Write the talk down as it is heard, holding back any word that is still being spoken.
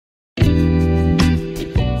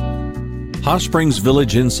Hot Springs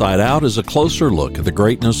Village Inside Out is a closer look at the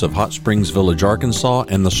greatness of Hot Springs Village, Arkansas,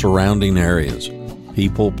 and the surrounding areas.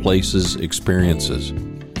 People, places, experiences.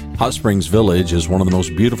 Hot Springs Village is one of the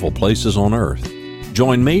most beautiful places on earth.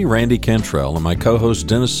 Join me, Randy Cantrell, and my co-host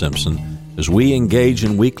Dennis Simpson as we engage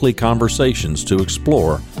in weekly conversations to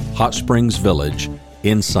explore Hot Springs Village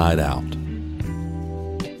Inside Out.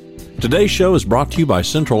 Today's show is brought to you by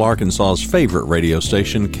Central Arkansas's favorite radio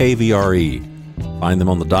station, KVRE. Find them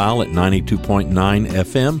on the dial at 92.9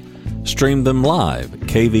 FM. Stream them live at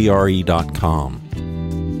kvre.com.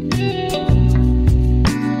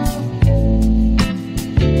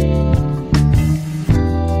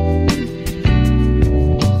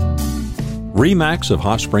 RE/MAX of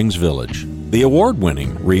Hot Springs Village. The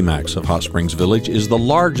award-winning RE/MAX of Hot Springs Village is the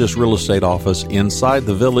largest real estate office inside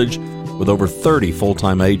the village with over 30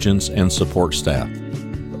 full-time agents and support staff.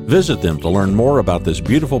 Visit them to learn more about this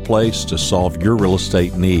beautiful place to solve your real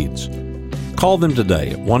estate needs. Call them today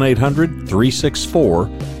at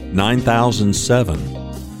 1-800-364-9007.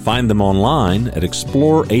 Find them online at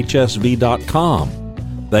explorehsv.com.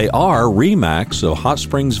 They are RE/MAX of Hot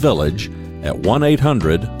Springs Village at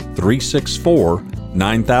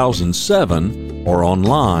 1-800-364-9007 or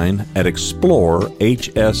online at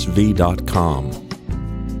explorehsv.com.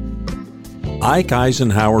 Ike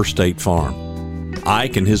Eisenhower State Farm.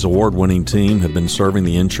 Ike and his award-winning team have been serving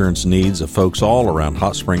the insurance needs of folks all around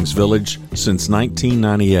Hot Springs Village since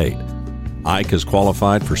 1998. Ike has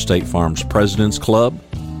qualified for State Farm's President's Club,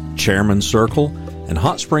 Chairman's Circle, and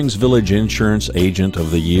Hot Springs Village Insurance Agent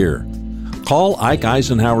of the Year. Call Ike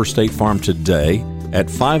Eisenhower State Farm today at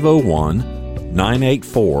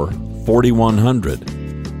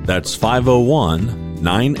 501-984-4100. That's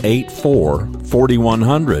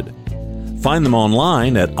 501-984-4100. Find them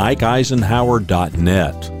online at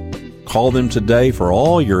ikeeisenhower.net. Call them today for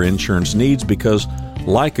all your insurance needs because,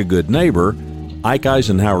 like a good neighbor, Ike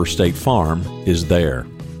Eisenhower State Farm is there.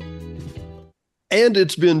 And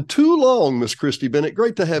it's been too long, Miss Christy Bennett.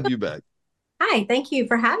 Great to have you back. Hi, thank you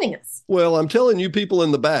for having us. Well, I'm telling you people in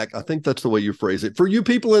the back, I think that's the way you phrase it. For you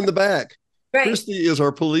people in the back, Right. Christy is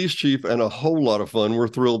our police chief and a whole lot of fun. We're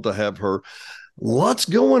thrilled to have her. What's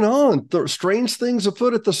going on? Strange things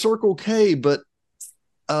afoot at the Circle K, but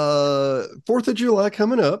 4th of July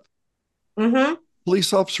coming up. Mm-hmm.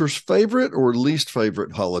 Police officer's favorite or least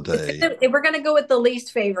favorite holiday? We're going to go with the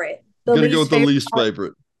least favorite. Going to go with the least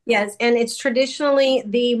favorite. Yes, and it's traditionally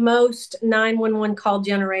the most 911 call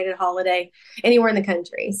generated holiday anywhere in the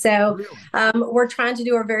country. So we're trying to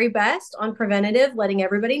do our very best on preventative, letting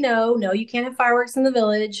everybody know, no, you can't have fireworks in the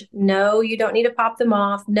village. No, you don't need to pop them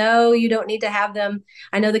off. No, you don't need to have them.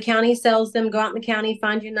 I know the county sells them. Go out in the county,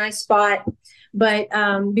 find you a nice spot. But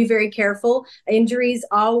be very careful. Injuries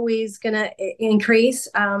always going to increase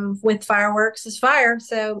with fireworks is fire.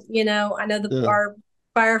 So, I know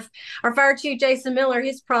our fire chief Jason Miller,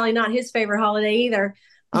 he's probably not his favorite holiday either.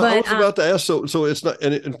 But I was about to ask, so it's not,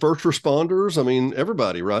 and first responders, I mean,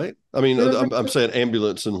 everybody, right? I mean, I'm saying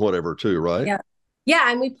ambulance and whatever too, right?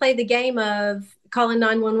 Yeah, and we play the game of calling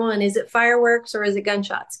 911. Is it fireworks or is it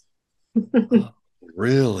gunshots?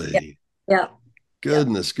 Really? Yeah.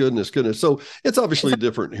 Goodness. So it's obviously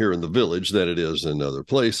different here in the village than it is in other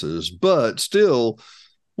places, but still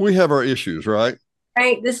we have our issues, right?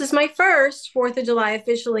 Right. This is my first 4th of July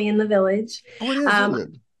officially in the village. Oh, it is, isn't it?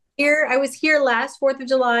 I was here last 4th of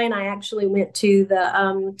July, and I actually went to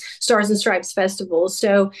the Stars and Stripes Festival.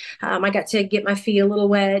 So I got to get my feet a little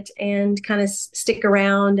wet and kind of stick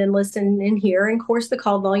around and listen and hear. And of course, the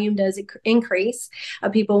call volume does increase.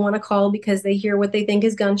 People want to call because they hear what they think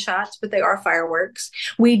is gunshots, but they are fireworks.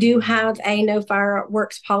 We do have a no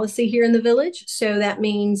fireworks policy here in the village. So that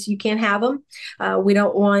means you can't have them. We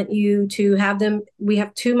don't want you to have them. We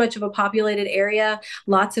have too much of a populated area,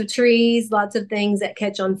 lots of trees, lots of things that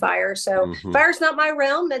catch on fire. So fire's not my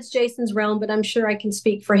realm. That's Jason's realm, but I'm sure I can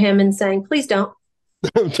speak for him in saying, please don't.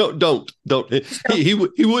 Don't. He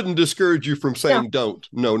wouldn't discourage you from saying don't.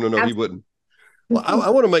 No, he wouldn't. Well, I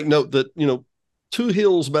want to make note that, 2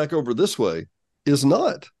 hills back over this way is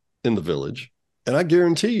not in the village. And I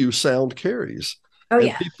guarantee you sound carries. Oh, and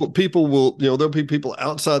yeah. People will, there'll be people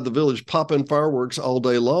outside the village popping fireworks all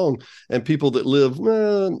day long. And people that live,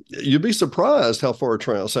 you'd be surprised how far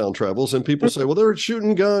sound travels. And people say, well, they're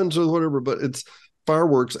shooting guns or whatever, but it's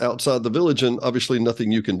fireworks outside the village. And obviously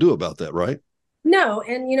nothing you can do about that, right? No.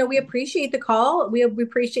 And, we appreciate the call. We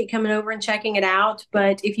appreciate coming over and checking it out.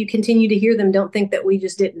 But if you continue to hear them, don't think that we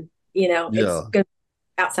just didn't, it's good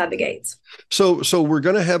outside the gates. So we're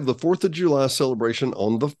going to have the 4th of July celebration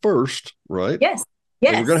on the 1st, right? Yes.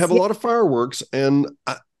 And we're going to have a lot of fireworks. And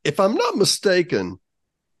if I'm not mistaken,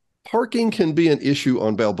 Parking can be an issue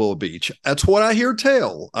on Balboa Beach. That's what I hear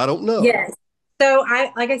tell. I don't know. Yes. So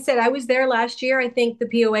like I said, I was there last year. I think the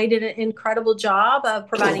POA did an incredible job of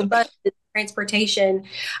providing buses, transportation.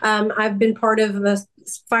 I've been part of the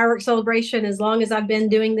fireworks celebration as long as I've been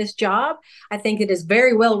doing this job. I think it is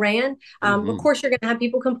very well ran. Of course, you're going to have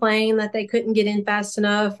people complain that they couldn't get in fast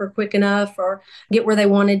enough or quick enough or get where they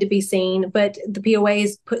wanted to be seen. But the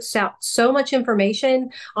POAs puts out so much information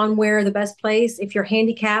on where the best place. If you're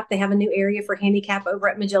handicapped, they have a new area for handicap over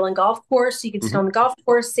at Magellan Golf Course. So you can sit on the golf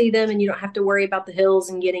course, see them, and you don't have to worry about the hills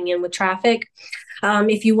and getting in with traffic.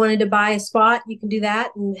 If you wanted to buy a spot, you can do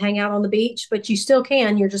that and hang out on the beach, but you still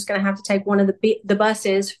can. You're just going to have to take one of the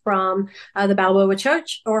buses from the Balboa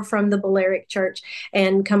Church or from the Balearic Church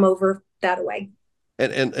and come over that way.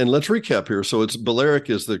 And let's recap here. So it's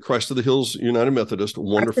Balearic is the Christ of the Hills United Methodist,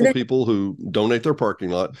 wonderful people who donate their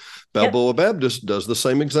parking lot. Balboa Baptist does the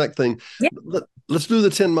same exact thing. Let's do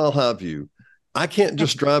the 10 Mile High View. I can't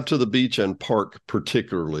just drive to the beach and park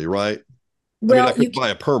particularly, right? Well, I could buy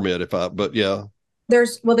a permit but yeah.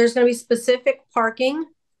 There's going to be specific parking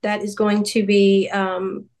that is going to be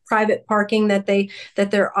private parking that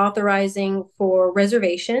they're authorizing for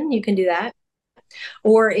reservation. You can do that.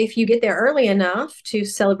 Or if you get there early enough to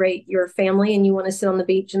celebrate your family and you want to sit on the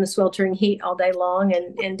beach in the sweltering heat all day long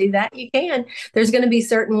and do that, you can. There's going to be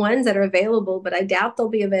certain ones that are available, but I doubt they'll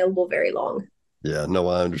be available very long. Yeah, no,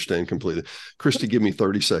 I understand completely. Christy, give me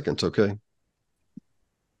 30 seconds, okay?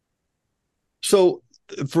 So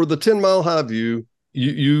for the 10 Mile High View,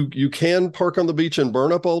 you can park on the beach and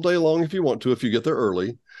burn up all day long if you want to, if you get there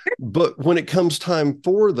early. But when it comes time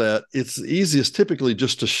for that, it's easiest typically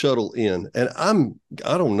just to shuttle in. And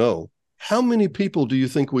I don't know. How many people do you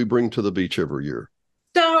think we bring to the beach every year?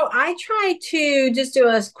 So I tried to just do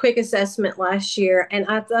a quick assessment last year, and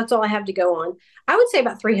that's all I have to go on. I would say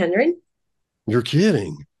about 300. You're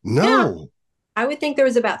kidding. No. Yeah, I would think there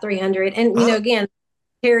was about 300. And, again,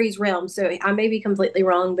 Terry's realm. So I may be completely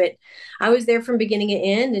wrong, but I was there from beginning to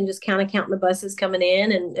end and just kind of counting the buses coming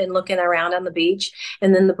in and looking around on the beach.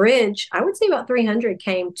 And then the bridge, I would say about 300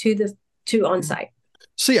 came to on site.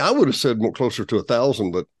 See, I would have said more closer to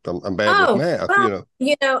 1,000, but I'm bad with math, well,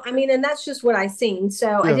 and that's just what I've seen.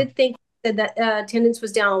 So I did think that attendance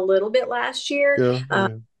was down a little bit last year.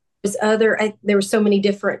 There were so many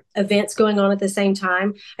different events going on at the same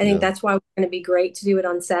time. I think that's why we're going to be great to do it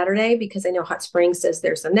on Saturday, because I know Hot Springs says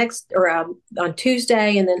there's the next or on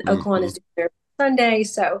Tuesday, and then Oaklawn is doing their Sunday.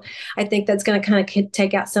 So I think that's going to kind of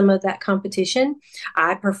take out some of that competition.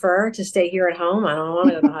 I prefer to stay here at home. I don't want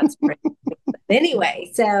to go to Hot Springs.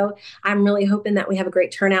 Anyway, so I'm really hoping that we have a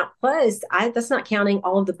great turnout. Plus, that's not counting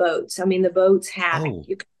all of the boats. I mean, the boats have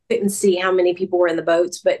you couldn't see how many people were in the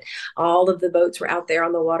boats, but all of the boats were out there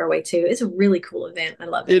on the waterway too. It's a really cool event. I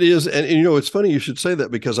love it. It is, and it's funny you should say that,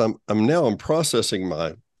 because I'm processing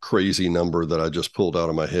my crazy number that I just pulled out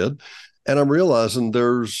of my head, and I'm realizing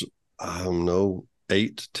there's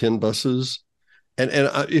 8-10 buses. And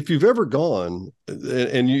if you've ever gone,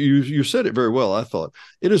 and you said it very well, I thought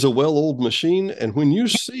it is a well-oiled machine. And when you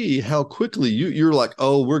see how quickly you're like,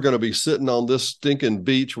 oh, we're going to be sitting on this stinking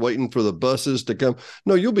beach waiting for the buses to come.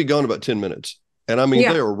 No, you'll be gone about 10 minutes. And I mean,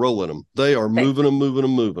 they are rolling them. They are moving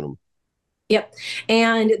them. Yep.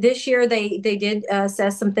 And this year they did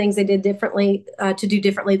assess some things they did differently to do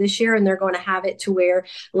differently this year. And they're going to have it to where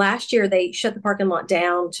last year they shut the parking lot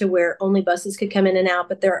down to where only buses could come in and out,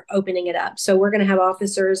 but they're opening it up. So we're going to have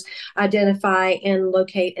officers identify and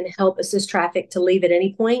locate and help assist traffic to leave at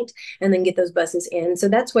any point and then get those buses in. So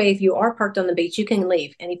that's way, if you are parked on the beach, you can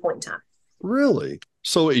leave any point in time. Really?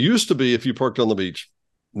 So it used to be if you parked on the beach,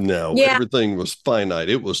 everything was finite.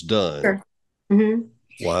 It was done. Sure.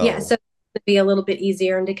 Mm-hmm. Wow. Yeah. So to be a little bit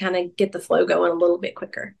easier and to kind of get the flow going a little bit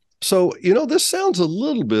quicker. So, this sounds a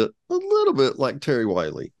little bit like Terry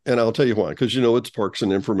Wiley. And I'll tell you why, because, it's parks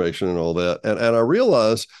and information and all that. And I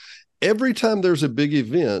realize every time there's a big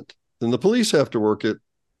event and the police have to work it,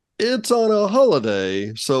 it's on a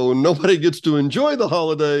holiday. So nobody gets to enjoy the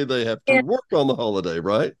holiday. They have to work on the holiday,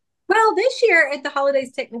 right? Well, this year at the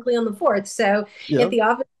holidays, technically on the 4th. So at the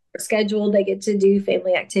office scheduled, they get to do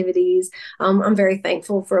family activities. I'm very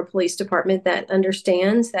thankful for a police department that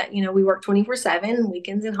understands that, we work 24/7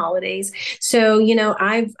 weekends and holidays. So,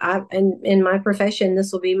 I've in my profession,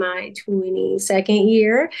 this will be my 22nd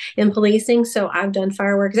year in policing. So I've done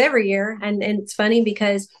fireworks every year. And it's funny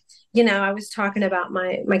because, I was talking about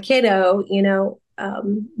my kiddo,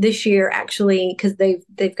 this year, actually, because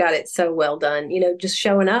they've got it so well done, just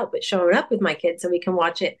showing up with my kids so we can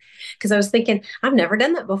watch it. Because I was thinking, I've never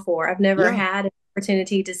done that before. I've never had an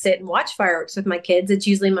opportunity to sit and watch fireworks with my kids. It's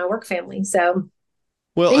usually my work family. So,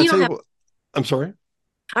 well, I tell you what, I'm sorry.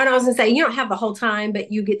 And I was going to say, you don't have the whole time,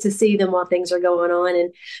 but you get to see them while things are going on.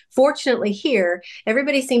 And fortunately, here,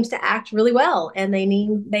 everybody seems to act really well, and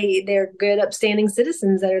they're good, upstanding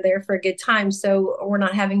citizens that are there for a good time. So we're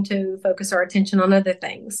not having to focus our attention on other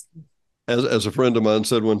things. As a friend of mine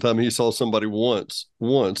said one time, he saw somebody once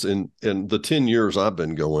in the 10 years I've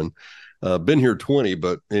been going. Been here 20,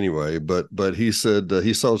 but anyway, but he said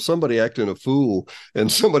he saw somebody acting a fool,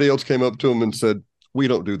 and somebody else came up to him and said, "We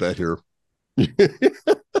don't do that here." We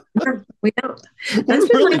don't. That's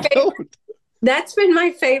been my favorite. That's been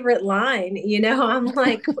my favorite line. I'm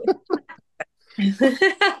like, we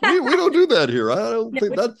don't do that here. I don't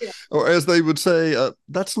think that, or as they would say,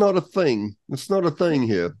 that's not a thing. It's not a thing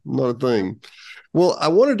here. Not a thing. Well, I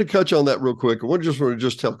wanted to touch on that real quick. I want to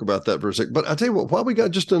just talk about that for a second. But I tell you what, while we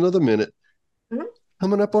got just another minute,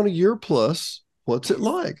 coming up on a year plus, what's it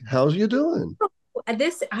like? How's you doing?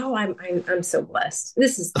 I'm so blessed.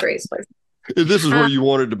 This is the greatest place. This is where you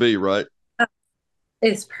wanted to be, right?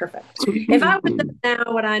 It's perfect. If I would have known now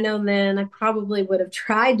what I know then, I probably would have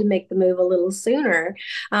tried to make the move a little sooner.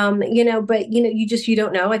 But you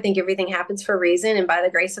don't know. I think everything happens for a reason, and by the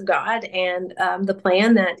grace of God and the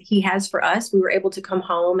plan that He has for us, we were able to come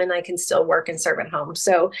home, and I can still work and serve at home.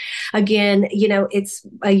 So, again, it's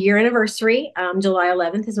a year anniversary. July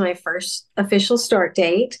 11th is my first official start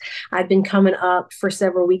date. I'd been coming up for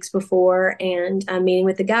several weeks before, and meeting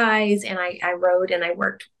with the guys, and I rode and I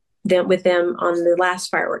worked with them on the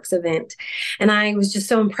last fireworks event. And I was just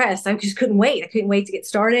so impressed. I just couldn't wait. I couldn't wait to get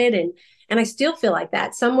started. And I still feel like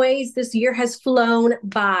that. Some ways this year has flown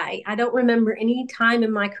by. I don't remember any time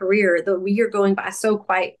in my career the year going by so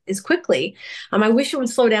quite as quickly. I wish it would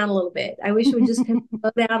slow down a little bit. I wish it would just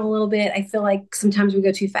slow down a little bit. I feel like sometimes we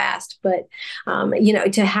go too fast. But,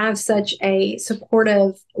 to have such a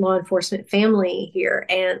supportive law enforcement family here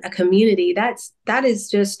and a community, that is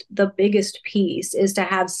just the biggest piece, is to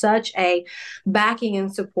have such a backing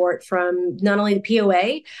and support from not only the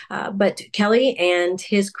POA, but Kelly and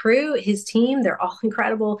his crew, his team. They're all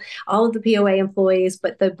incredible, all of the POA employees,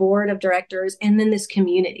 but the board of directors, and then this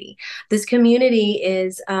community. This community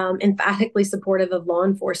is emphatically supportive of law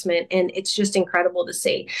enforcement, and it's just incredible to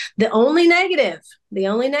see. The only negative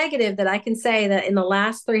that I can say that in the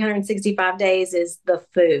last 365 days is the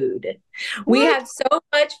food. We have so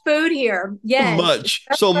much food here. Yes.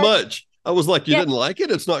 So much. I was like, you didn't like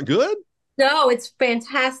it? It's not good? No, it's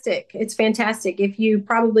fantastic. It's fantastic. If you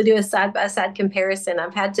probably do a side-by-side comparison,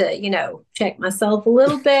 I've had to, check myself a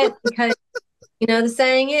little bit because, the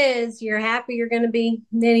saying is, you're happy you're going to be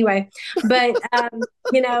anyway. But, I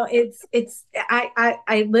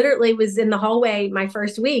literally was in the hallway my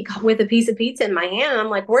first week with a piece of pizza in my hand. I'm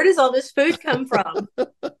like, where does all this food come from?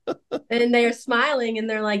 And they're smiling and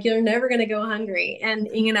they're like, you're never going to go hungry. And,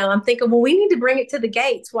 I'm thinking, well, we need to bring it to the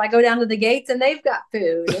gates. Well, I go down to the gates and they've got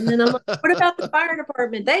food. And then I'm like, what about the fire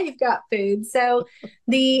department? They've got food. So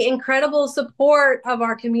the incredible support of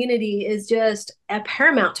our community is just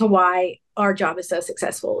paramount to why our job is so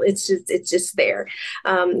successful. It's just there.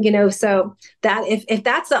 So that if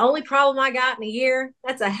that's the only problem I got in a year,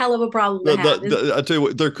 that's a hell of a problem to have. I tell you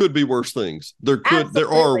what, there could be worse things. There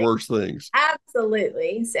are worse things.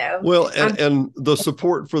 Absolutely. So well, and the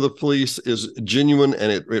support for the police is genuine,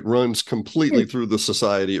 and it runs completely through the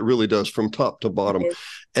society. It really does, from top to bottom.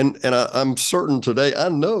 And I'm certain today, I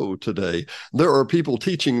know today, there are people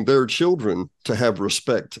teaching their children to have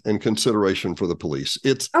respect and consideration for the police.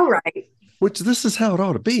 It's all right. Which this is how it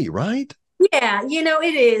ought to be, right? Yeah,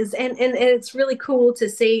 it is. And it's really cool to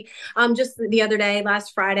see. Just the other day,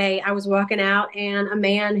 last Friday, I was walking out and a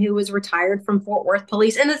man who was retired from Fort Worth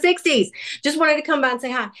Police in the 60s just wanted to come by and say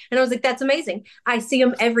hi. And I was like, that's amazing. I see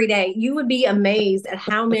him every day. You would be amazed at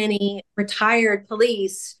how many retired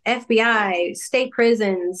police, FBI, state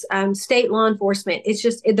prisons, state law enforcement. It's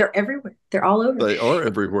just, they're everywhere. They're all over. They are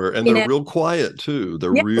everywhere. And they're real quiet too.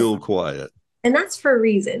 They're real quiet. And that's for a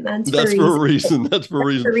reason. That's for a reason.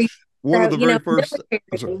 One of the very first.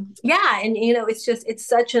 Yeah. And, it's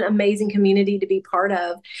such an amazing community to be part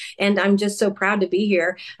of. And I'm just so proud to be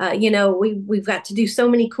here. We've got to do so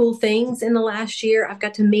many cool things in the last year. I've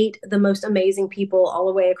got to meet the most amazing people all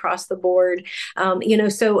the way across the board.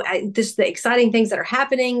 The exciting things that are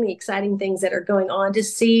happening, the exciting things that are going on, to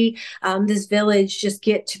see this village just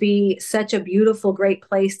get to be such a beautiful, great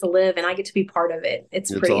place to live. And I get to be part of it. It's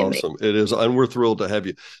pretty awesome. Amazing. It is. And we're thrilled to have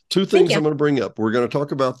you. Two things I'm going to bring up. We're going to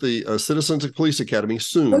talk about the Citizens Police Academy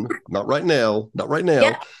soon. Not right now.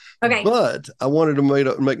 Yeah. Okay. But I wanted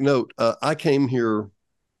to make note. I came here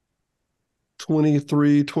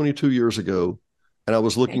 22 years ago, and I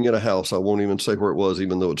was looking at a house. I won't even say where it was,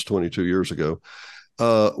 even though it's 22 years ago.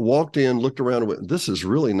 walked in, looked around and went, this is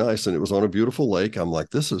really nice. And it was on a beautiful lake. I'm like,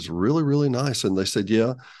 this is really, really nice. And they said,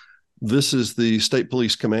 yeah, this is the state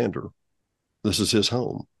police commander. This is his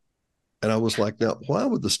home. And I was like, now, why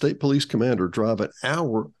would the state police commander drive an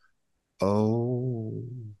hour? Oh.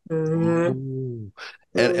 Mm-hmm.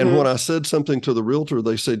 And when I said something to the realtor,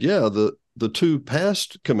 they said, yeah, the two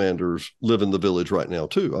past commanders live in the village right now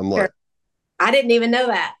too. I'm like, I didn't even know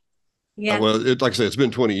that. Yeah. Well, like I say, it's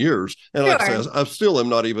been 20 years. And like I say, I still am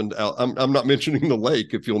not even out. I'm not mentioning the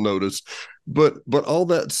lake, if you'll notice. But all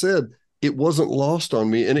that said, it wasn't lost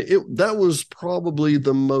on me. And that was probably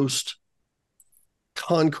the most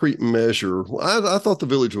concrete measure. I thought the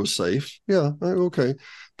village was safe. Yeah, okay.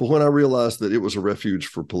 But when I realized that it was a refuge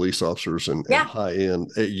for police officers and high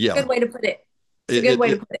end, good way to put it. It's a good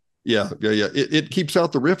way to put it. Yeah. It keeps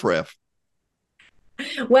out the riffraff.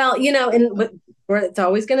 Well, it's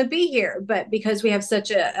always going to be here, but because we have such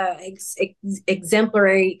a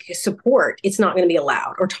exemplary support, it's not going to be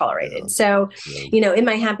allowed or tolerated. So, it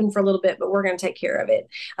might happen for a little bit, but we're going to take care of it.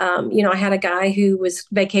 I had a guy who was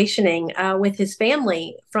vacationing with his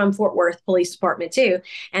family from Fort Worth Police Department too,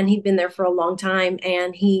 and he'd been there for a long time.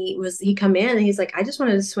 And he come in and he's like, I just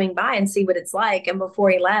wanted to swing by and see what it's like. And before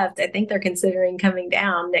he left, I think they're considering coming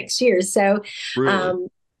down next year. So, really?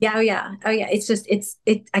 Yeah. Oh yeah. It's just,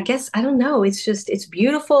 I guess, I don't know. It's just, it's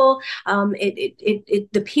beautiful.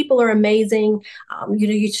 The people are amazing.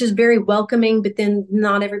 It's just very welcoming, but then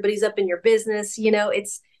not everybody's up in your business.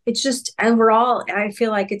 It's just overall, I feel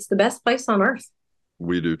like it's the best place on earth.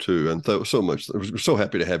 We do too. And so much. We're so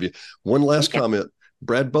happy to have you. One last comment,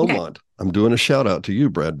 Brad Beaumont. Okay. I'm doing a shout out to you,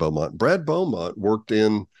 Brad Beaumont. Brad Beaumont worked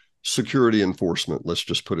in security enforcement. Let's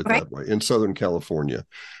just put it that way, in Southern California.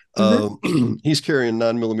 Mm-hmm. He's carrying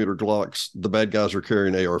 9mm Glocks. The bad guys are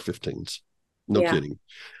carrying AR-15s. No kidding.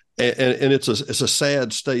 And it's a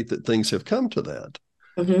sad state that things have come to that.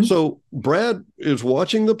 Mm-hmm. So Brad is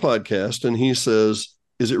watching the podcast and he says,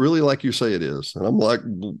 is it really like you say it is? And I'm like,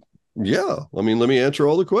 yeah. I mean, let me answer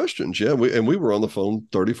all the questions. Yeah. We were on the phone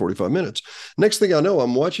 30, 45 minutes. Next thing I know,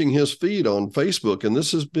 I'm watching his feed on Facebook, and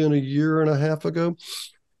this has been a year and a half ago.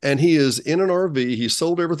 And he is in an RV. He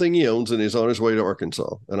sold everything he owns, and he's on his way to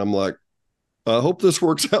Arkansas. And I'm like, I hope this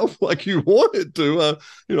works out like you want it to. I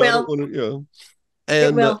don't want to,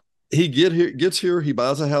 And he gets here. He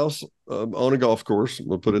buys a house on a golf course.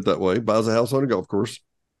 We'll put it that way. Buys a house on a golf course.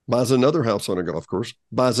 Buys another house on a golf course.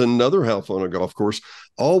 Buys another house on a golf course.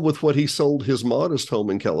 All with what he sold his modest home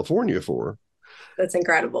in California for. That's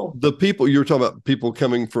incredible. The people, you were talking about people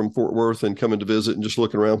coming from Fort Worth and coming to visit and just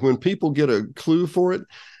looking around. When people get a clue for it,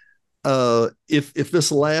 if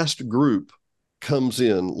this last group comes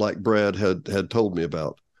in, like Brad had told me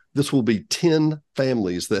about, this will be 10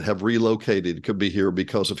 families that have relocated, could be here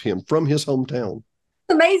because of him from his hometown.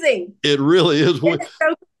 Amazing. It really is.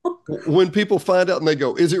 When people find out and they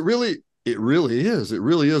go, is it really? It really is. It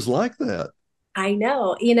really is like that. I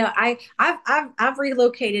know. I've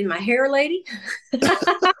relocated my hair lady.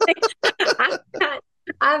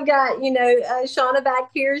 I've got, Shauna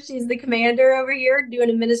back here. She's the commander over here doing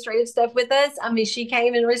administrative stuff with us. I mean, she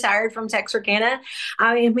came and retired from Texarkana.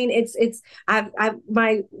 I mean,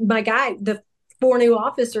 my guy, the 4 new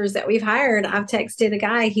officers that we've hired, I've texted a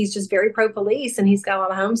guy. He's just very pro-police, and he's got a lot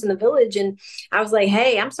of homes in the village. And I was like,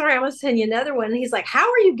 hey, I'm sorry, I'm going to send you another one. And he's like, how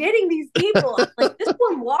are you getting these people? I'm like, this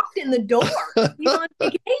one walked in the door. He's on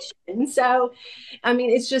vacation. So, I mean,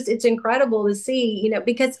 it's incredible to see,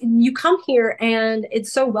 because you come here and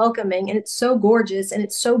it's so welcoming and it's so gorgeous and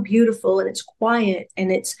it's so beautiful and it's quiet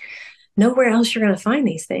and it's nowhere else you're going to find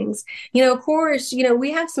these things. Of course,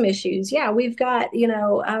 we have some issues. Yeah, we've got,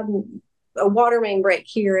 a water main break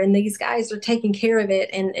here, and these guys are taking care of it,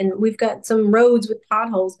 and we've got some roads with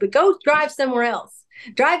potholes, but go drive somewhere else.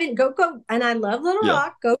 Drive it, go. And I love Little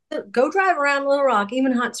Rock. Go drive around Little Rock,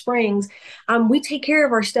 even Hot Springs. We take care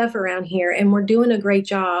of our stuff around here, and we're doing a great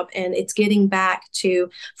job. And it's getting back to,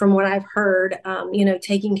 from what I've heard,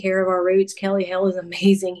 taking care of our roots. Kelly Hale is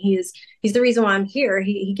amazing. He's the reason why I'm here.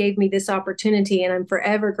 He gave me this opportunity, and I'm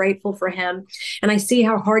forever grateful for him. And I see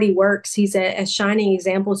how hard he works. He's a shining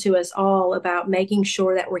example to us all about making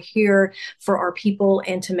sure that we're here for our people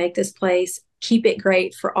and to make this place, keep it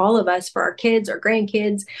great for all of us, for our kids, our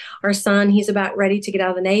grandkids, our son. He's about ready to get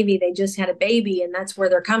out of the Navy. They just had a baby, and that's where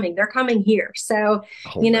they're coming. They're coming here. So,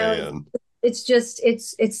 man. It's just,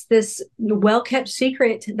 it's this well-kept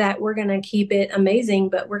secret that we're going to keep it amazing,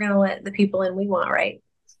 but we're going to let the people in we want, right?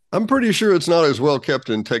 I'm pretty sure it's not as well kept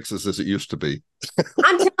in Texas as it used to be.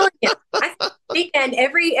 I'm telling you. And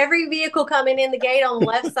every vehicle coming in the gate on the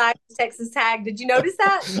left side is Texas tag. Did you notice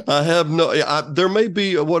that? I have no. There may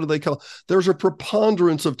be what do they call? There's a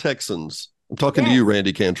preponderance of Texans I'm talking to you,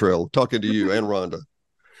 Randy Cantrell, talking to you and Rhonda.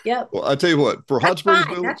 Yep. Well, I tell you what, for Hot Springs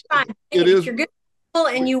Village, that's fine. It if is. You're good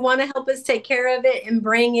and you want to help us take care of it and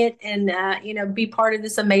bring it and, be part of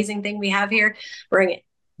this amazing thing we have here, bring it.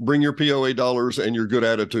 Bring your POA dollars and your good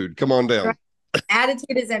attitude. Come on down. Right.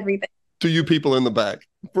 Attitude is everything. To you people in the back.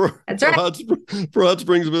 That's right. For Hot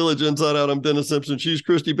Springs Village Inside Out, I'm Dennis Simpson. She's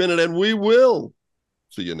Christy Bennett, and we will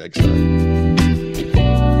see you next time.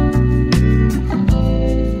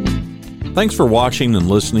 Thanks for watching and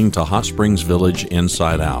listening to Hot Springs Village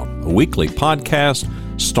Inside Out, a weekly podcast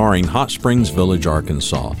starring Hot Springs Village,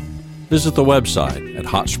 Arkansas. Visit the website at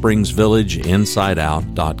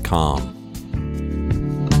hotspringsvillageinsideout.com.